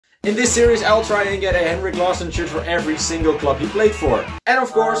In this series I'll try and get a Henrik Larsson shirt for every single club he played for. And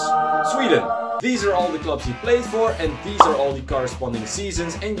of course, Sweden. These are all the clubs he played for, and these are all the corresponding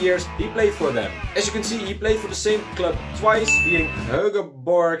seasons and years he played for them. As you can see, he played for the same club twice, being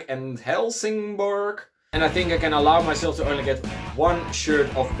Högeborg and Helsingborg. And I think I can allow myself to only get one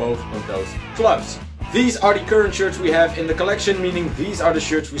shirt of both of those clubs. These are the current shirts we have in the collection, meaning these are the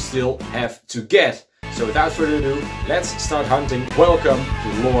shirts we still have to get. So without further ado, let's start hunting. Welcome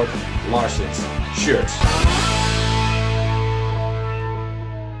to Lord Larsson's shirts.